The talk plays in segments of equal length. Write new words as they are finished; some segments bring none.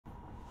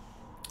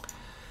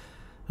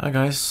Hi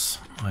guys,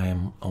 I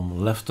am on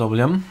left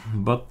WM,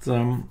 but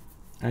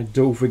I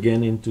dove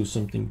again into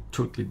something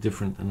totally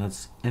different, and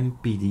that's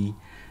MPD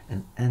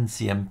and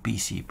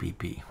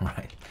ncmpcpp,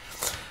 right?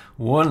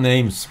 What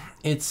names?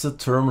 It's a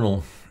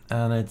terminal,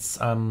 and it's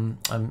a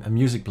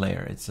music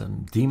player. It's a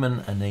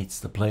daemon and it's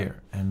the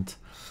player, and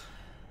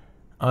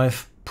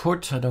I've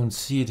put, I don't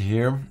see it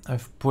here,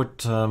 I've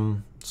put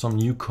some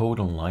new code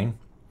online.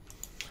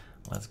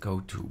 Let's go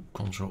to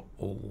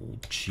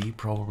Ctrl-Alt-G,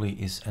 probably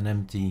is an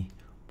empty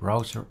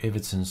browser. If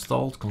it's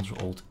installed,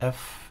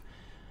 Ctrl-Alt-F.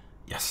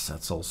 Yes,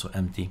 that's also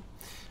empty.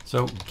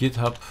 So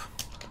GitHub,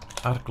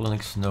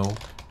 ArcoLinux, no,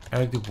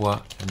 Eric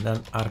Dubois, and then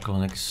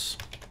ArcoLinux.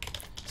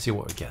 See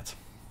what we get.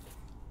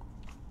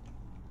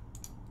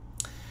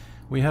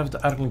 We have the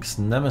ArcoLinux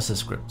Nemesis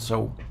script.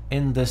 So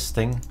in this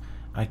thing,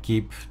 I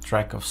keep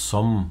track of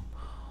some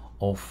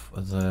of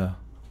the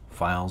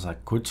files I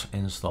could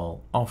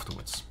install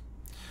afterwards.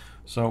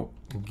 So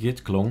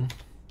git clone.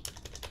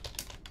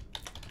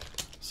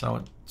 So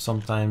it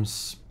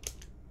sometimes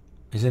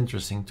is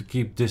interesting to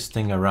keep this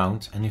thing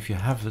around, and if you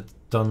have it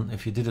done,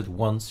 if you did it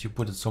once, you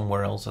put it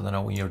somewhere else, I don't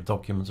know, in your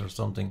documents or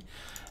something,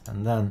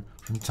 and then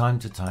from time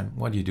to time,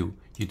 what do?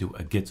 You do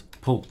a git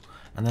pull,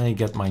 and then you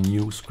get my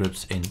new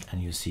scripts in,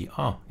 and you see,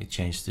 oh, it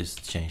changed this,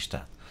 changed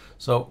that.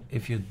 So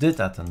if you did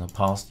that in the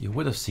past, you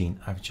would have seen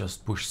I've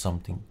just pushed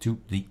something to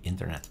the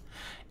internet.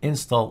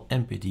 Install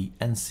npd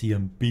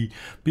ncmpcpp,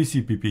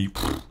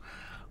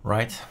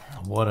 right?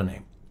 What a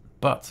name.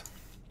 But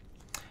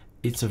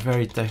it's a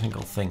very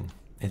technical thing.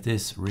 It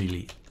is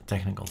really a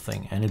technical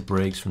thing, and it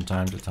breaks from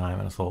time to time,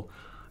 and I thought,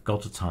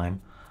 got the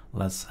time,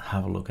 let's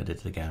have a look at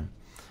it again.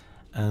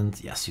 And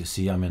yes, you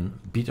see I'm in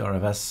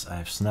BTRFS, I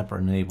have snapper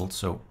enabled,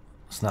 so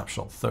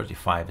snapshot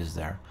 35 is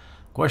there.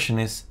 Question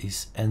is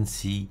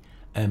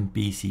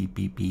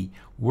ncmpcpp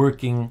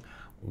working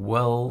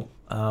well?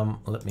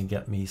 Let me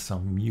get me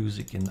some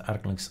music in the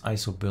ArcoLinux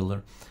ISO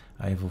builder.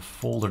 I have a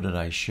folder that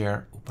I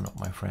share. Open up,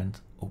 my friend,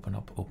 open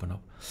up,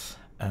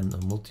 and the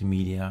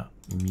multimedia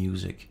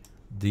music.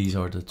 These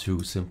are the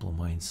two simple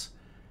minds.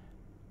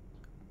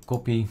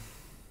 Copy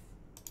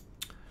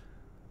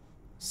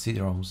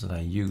CD-ROMs that I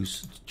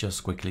use to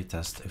just quickly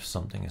test if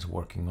something is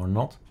working or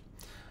not.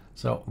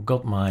 So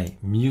got my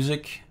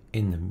music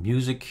in the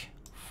music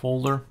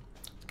folder,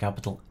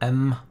 capital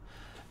M,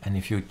 and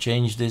if you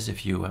change this,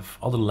 if you have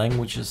other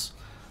languages,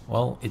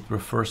 well, it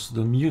refers to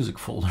the music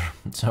folder,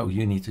 so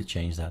you need to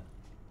change that.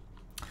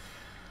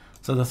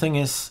 So the thing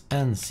is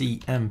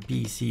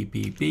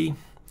ncmpcpp.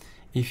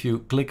 If you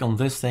click on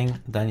this thing,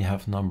 then you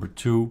have number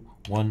 2,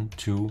 1,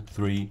 2,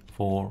 3,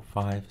 4,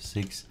 5,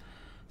 6,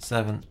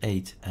 7,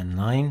 8, and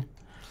 9,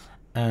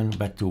 and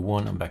back to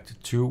 1 and back to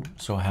 2.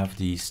 So I have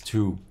these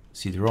two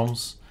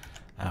CD-ROMs.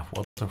 I have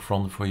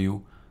waterfront for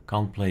you.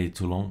 Can't play it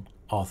too long.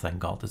 Oh, thank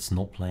God, it's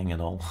not playing at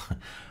all,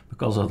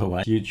 because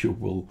otherwise YouTube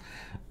will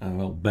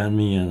ban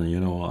me, and you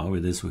know how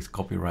it is with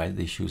copyright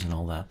issues and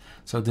all that.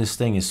 So this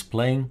thing is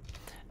playing,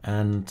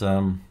 and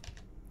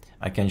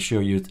I can show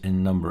you it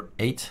in number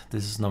 8.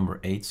 This is number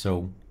 8,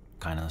 so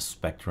kind of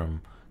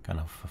spectrum, kind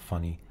of a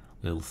funny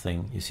little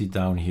thing. You see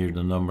down here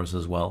the numbers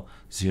as well,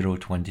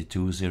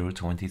 022,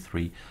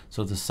 023,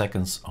 so the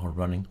seconds are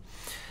running.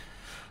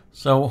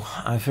 So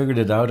I figured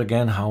it out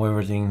again, how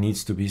everything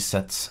needs to be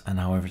set and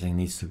how everything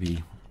needs to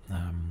be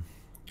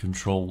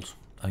controlled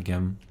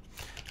again.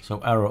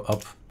 So arrow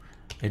up,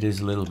 it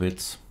is a little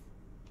bit,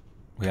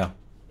 yeah,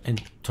 in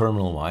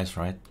terminal wise,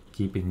 right,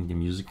 keeping the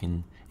music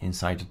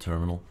inside the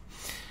terminal,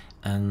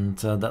 and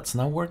that's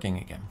now working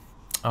again.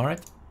 All right,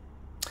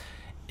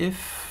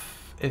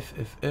 if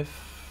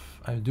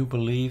I do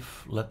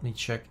believe, let me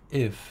check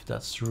if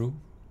that's true.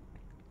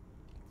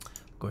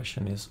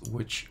 Question is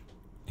which,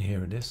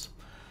 here it is.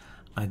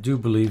 I do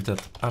believe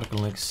that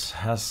ArcoLinux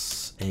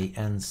has a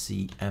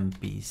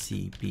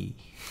ncmpcpp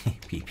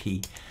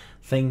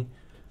thing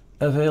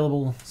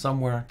available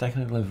somewhere,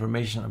 technical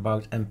information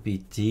about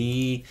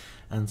MPT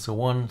and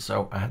so on.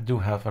 So I do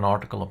have an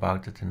article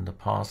about it in the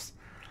past,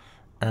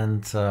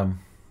 and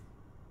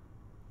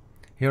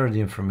here are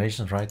the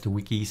information, right, the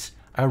wikis.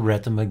 I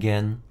read them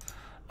again,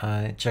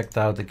 I checked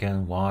out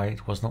again why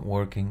it was not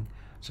working.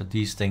 So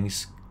these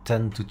things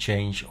tend to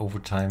change over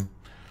time,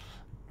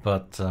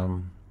 but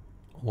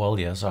well,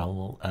 yes, I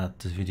will add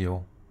the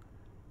video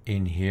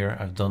in here.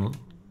 I've done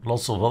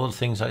lots of other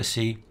things. I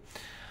see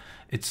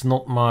it's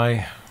not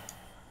my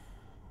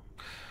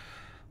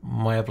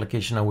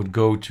application I would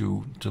go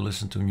to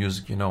listen to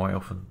music. You know, I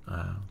often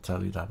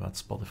tell you that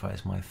Spotify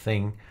is my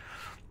thing,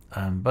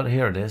 but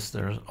here it is.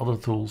 There's other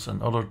tools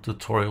and other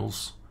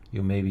tutorials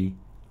you maybe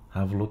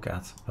have a look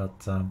at,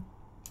 but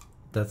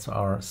that's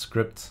our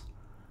script.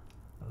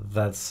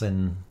 That's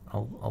in,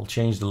 I'll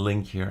change the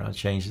link here. I'll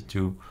change it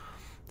to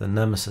the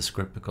Nemesis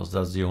script, because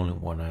that's the only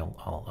one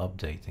I'll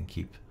update and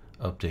keep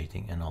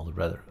updating, and all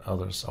the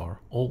others are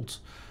old.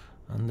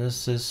 And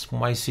this is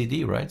my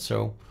CD, right?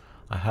 So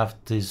I have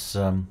this,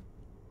 I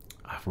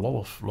have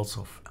lots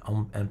of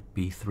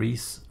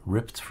MP3s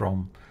ripped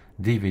from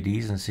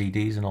DVDs and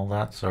CDs and all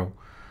that. So,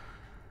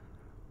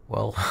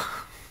 well,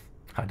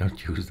 I don't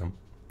use them,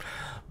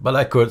 but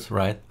I could,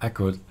 right? I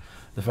could.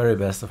 The very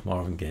best of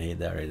Marvin Gaye,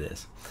 there it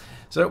is.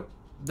 So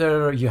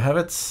there you have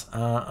it,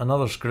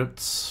 another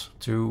script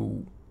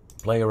to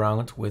play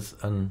around with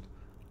an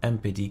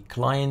MPD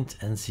client,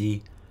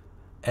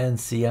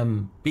 ncmpcpp,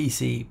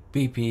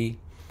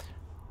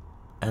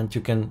 and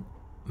you can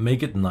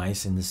make it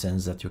nice in the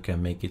sense that you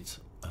can make it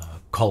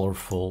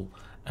colorful.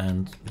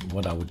 And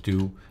what I would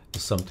do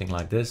is something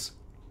like this,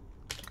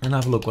 and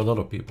have a look what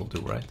other people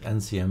do, right?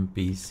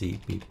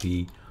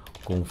 ncmpcpp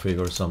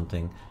configure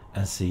something,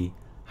 and see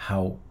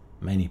how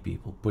many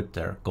people put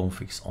their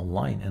configs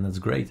online, and it's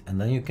great. And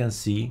then you can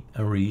see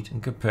and read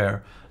and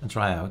compare and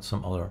try out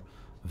some other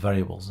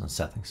variables and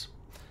settings.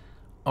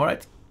 All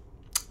right,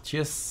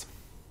 cheers.